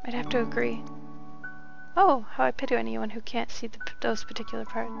 I'd have to agree. Oh, how I pity anyone who can't see those particular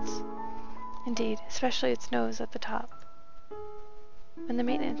parts. Indeed, especially its nose at the top. When the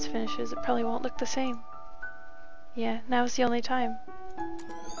maintenance finishes, it probably won't look the same. Yeah, now's the only time.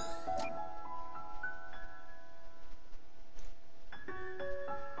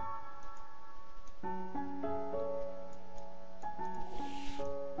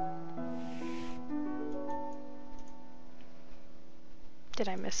 Did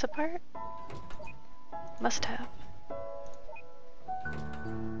I miss a part? Must have.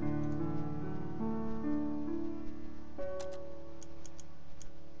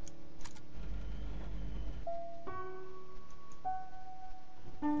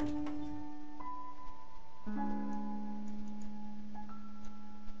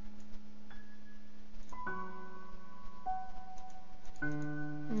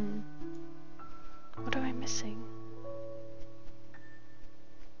 What am I missing?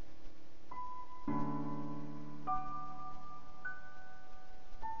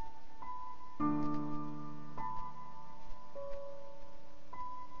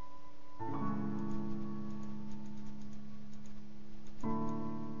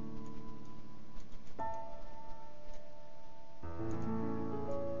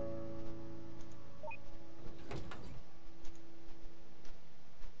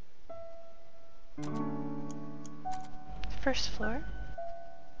 First floor?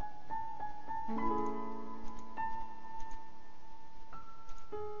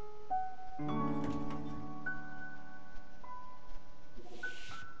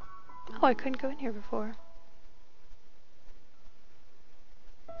 Oh, I couldn't go in here before.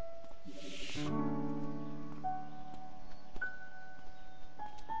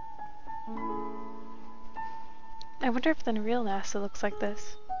 I wonder if the real NASA looks like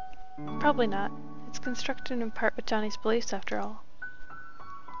this. Probably not. It's constructed in part with Johnny's beliefs, after all.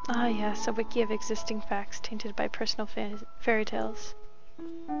 Ah yes, a wiki of existing facts tainted by personal fairy tales.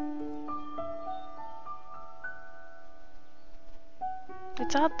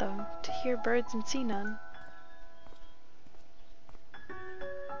 It's odd, though, to hear birds and see none.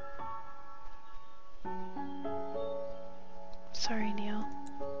 Sorry, Neil.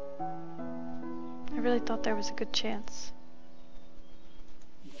 I really thought there was a good chance.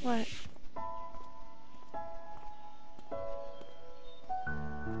 What?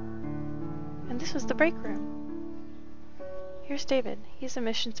 And this was the break room. Here's David. He's a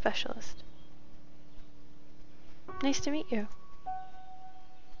mission specialist. Nice to meet you.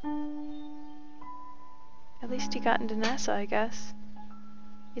 At least he got into NASA, I guess.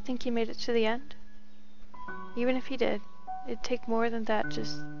 You think he made it to the end? Even if he did, it'd take more than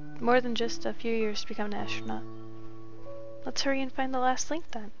just a few years to become an astronaut. Let's hurry and find the last link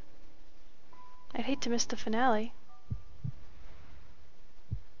then. I'd hate to miss the finale.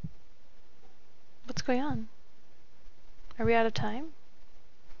 What's going on? Are we out of time?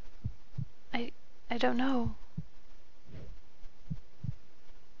 I don't know.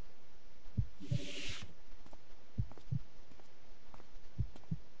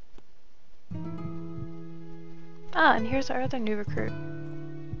 Ah, and here's our other new recruit.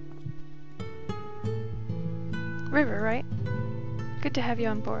 River, right? Good to have you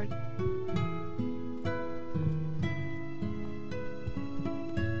on board.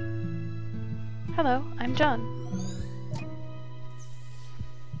 Hello, I'm John.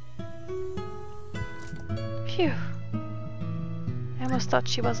 Phew. I almost thought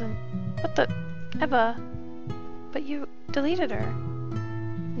she wasn't... What the... Eva? But you deleted her.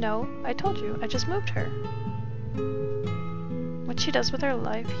 No, I told you, I just moved her. What she does with her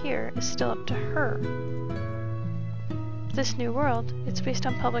life here is still up to her. This new world, it's based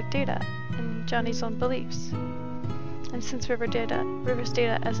on public data and Johnny's own beliefs. And since River's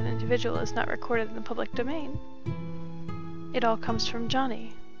data as an individual is not recorded in the public domain, it all comes from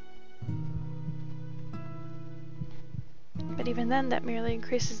Johnny. But even then, that merely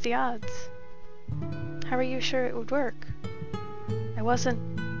increases the odds. How are you sure it would work? I wasn't...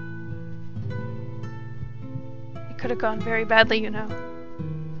 It could have gone very badly, you know.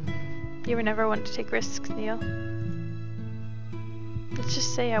 You were never one to take risks, Neil. Let's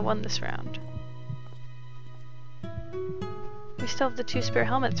just say I won this round. We still have the 2 spare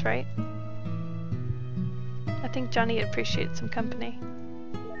helmets, right? I think Johnny appreciates some company.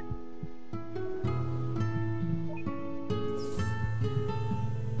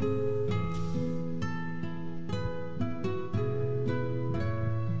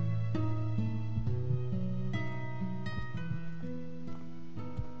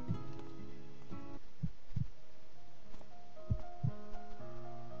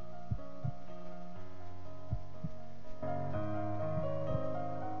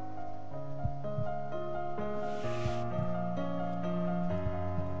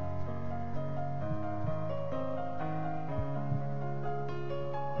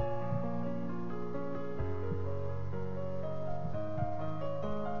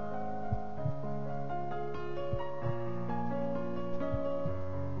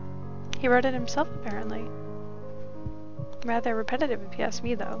 He wrote it himself, apparently. Rather repetitive if you ask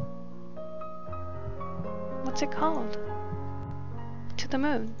me, though. What's it called? To the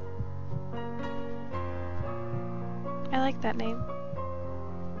moon. I like that name.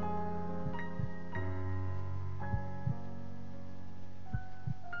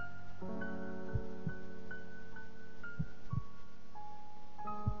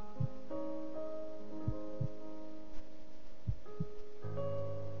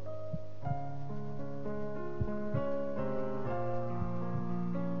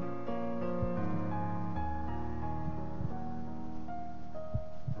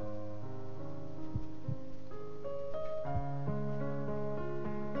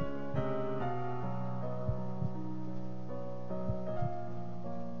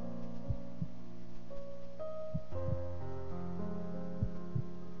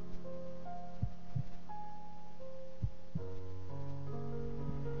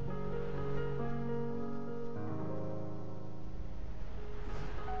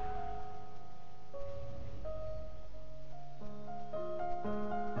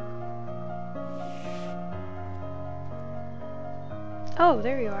 Oh,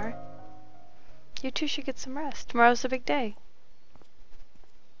 there you are. You two should get some rest. Tomorrow's a big day.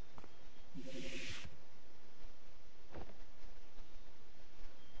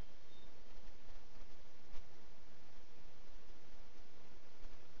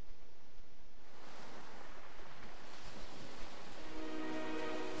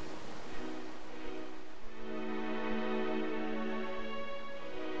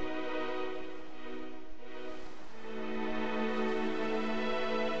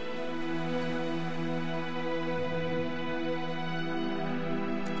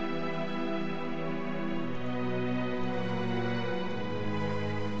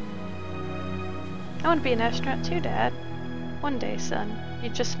 I want to be an astronaut too, Dad. One day, son. You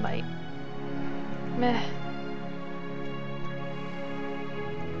just might. Meh.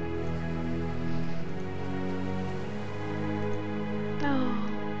 Oh.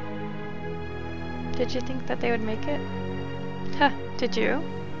 Did you think that they would make it? Huh, did you?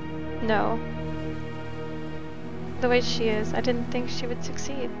 No. The way she is, I didn't think she would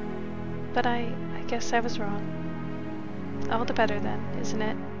succeed. But I guess I was wrong. All the better then, isn't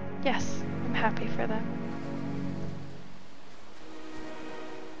it? Yes, I'm happy for them.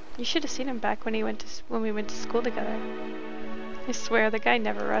 You should have seen him back when we went to school together. I swear, the guy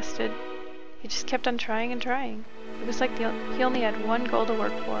never rested. He just kept on trying and trying. It was like he only had one goal to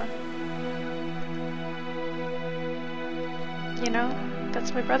work for. You know,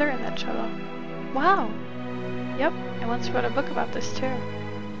 that's my brother in that shuttle. Wow! Yep, I once wrote a book about this too.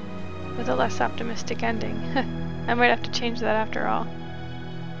 With a less optimistic ending. I might have to change that after all.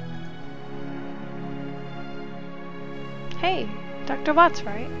 Hey, Dr. Watts,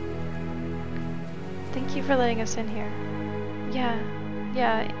 right? Thank you for letting us in here.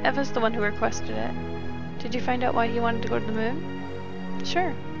 Yeah, Eva's the one who requested it. Did you find out why he wanted to go to the moon?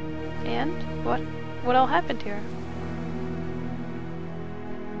 Sure. And? What all happened here?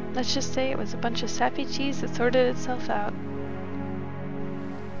 Let's just say it was a bunch of sappy cheese that sorted itself out.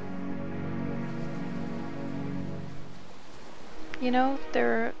 You know,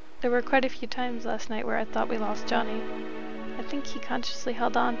 there were quite a few times last night where I thought we lost Johnny. I think he consciously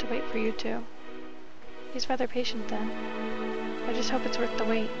held on to wait for you two. He's rather patient then. I just hope it's worth the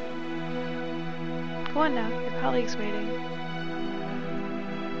wait. Go on now, your colleague's waiting.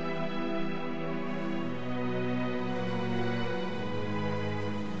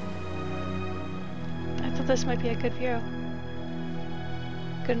 I thought this might be a good view.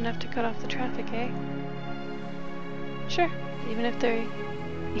 Good enough to cut off the traffic, eh? Sure, even if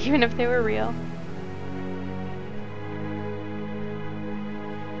they were real.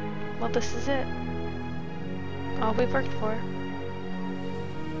 Well, this is it. All we've worked for.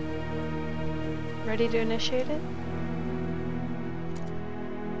 Ready to initiate it?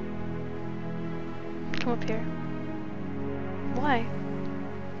 Come up here. Why?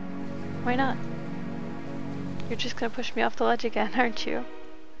 Why not? You're just gonna push me off the ledge again, aren't you?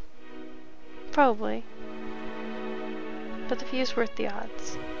 Probably. But the view's worth the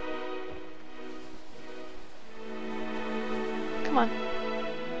odds. Come on.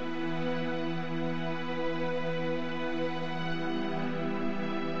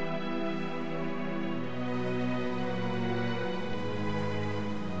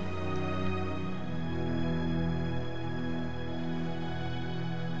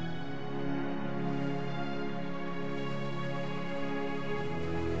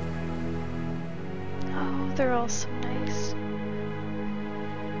 They're all so nice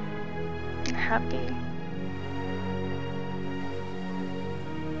and happy.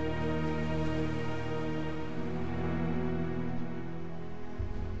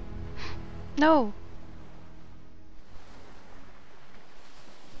 No.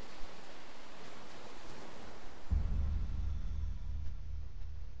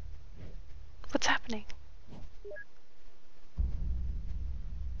 happening?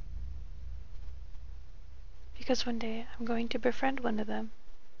 Because one day I'm going to befriend one of them.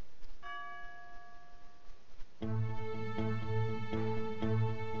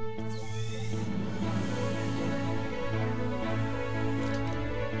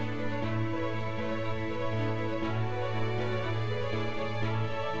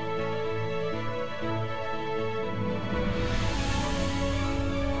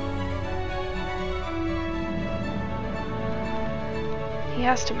 He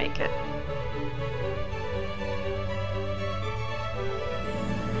has to make it.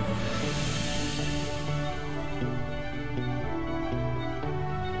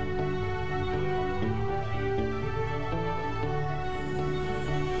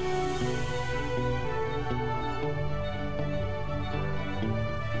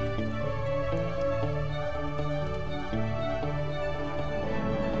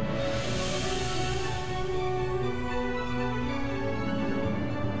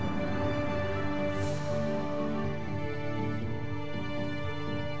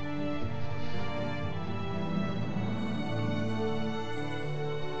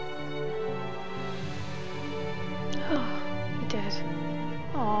 He did.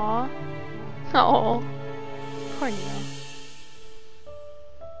 Aww. Oh, poor Neil.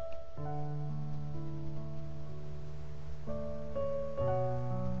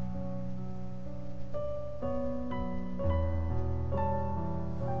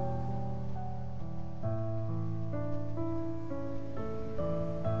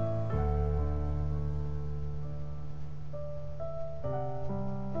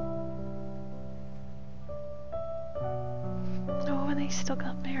 Oh, and they still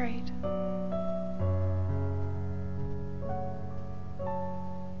got married.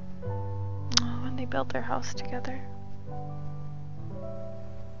 Oh, and they built their house together.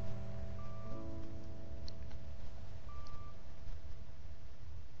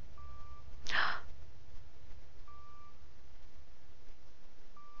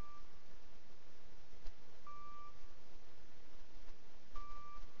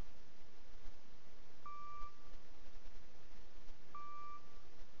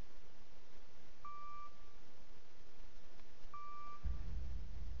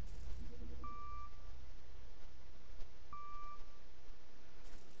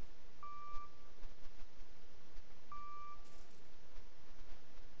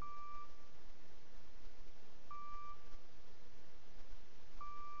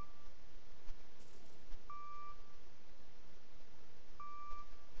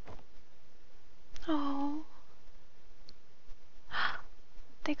 Oh,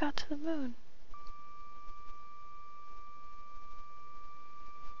 they got to the moon.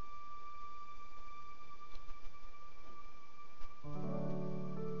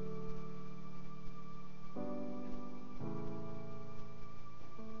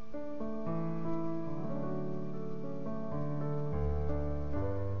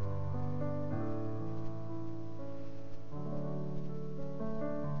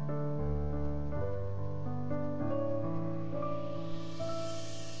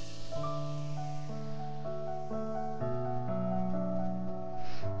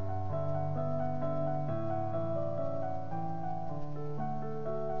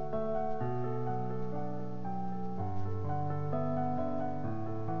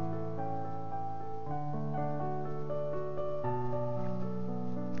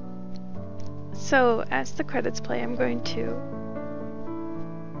 So, as the credits play, I'm going to...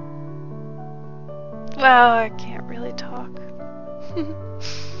 Well, I can't really talk.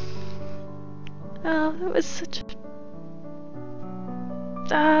 Oh, it was such a...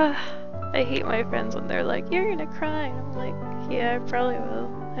 I hate my friends when they're like, you're gonna cry. I'm like, yeah, I probably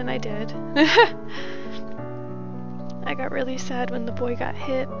will. And I did. I got really sad when the boy got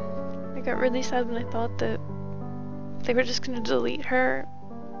hit. I got really sad when I thought that they were just gonna delete her.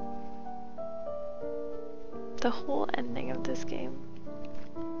 The whole ending of this game.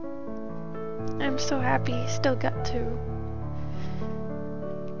 I'm so happy he still got to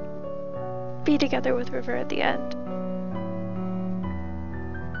be together with River at the end.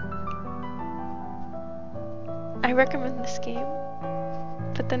 I recommend this game,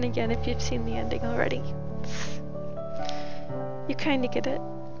 but then again, if you've seen the ending already, you kinda get it.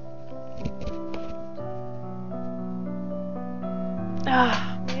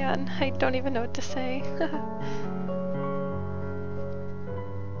 Ah, man, I don't even know what to say.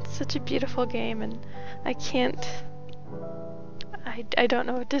 It's such a beautiful game, and I can't... I don't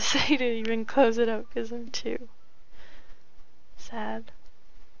know what to say to even close it up, because I'm too sad.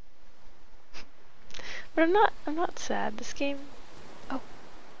 But I'm not sad. This game... Oh.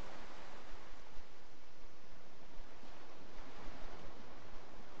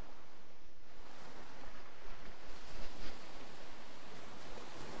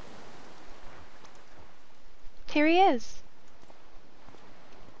 is.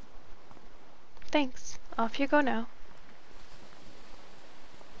 Thanks. Off you go now.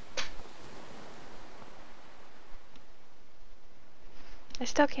 I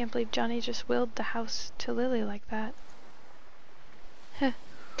still can't believe Johnny just willed the house to Lily like that. Heh.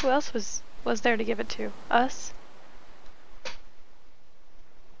 Who else was there to give it to? Us?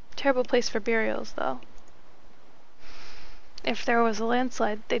 Terrible place for burials, though. If there was a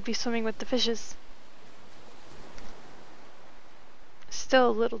landslide, they'd be swimming with the fishes. Still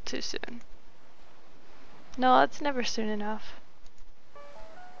a little too soon. No, it's never soon enough.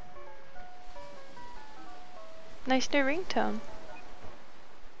 Nice new ringtone.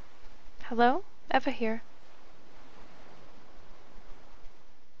 Hello? Eva here.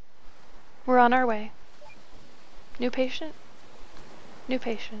 We're on our way. New patient? New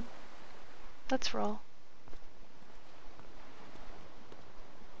patient. Let's roll.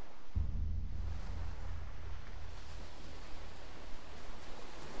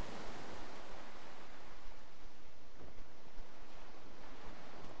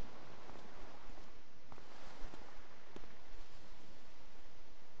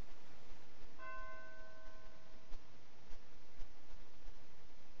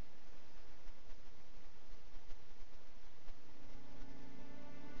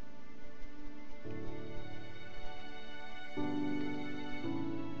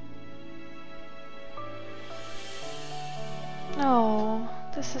 Oh,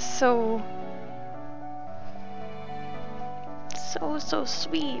 this is so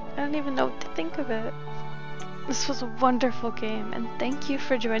sweet. I don't even know what to think of it. This was a wonderful game, and thank you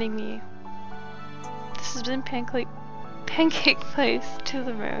for joining me. This has been Pancake Place to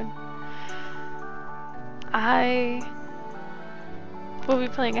the Moon. I will be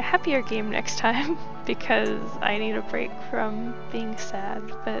playing a happier game next time because I need a break from being sad,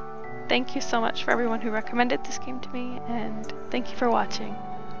 but thank you so much for everyone who recommended this game to me, and thank you for watching.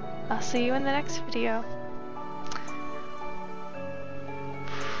 I'll see you in the next video.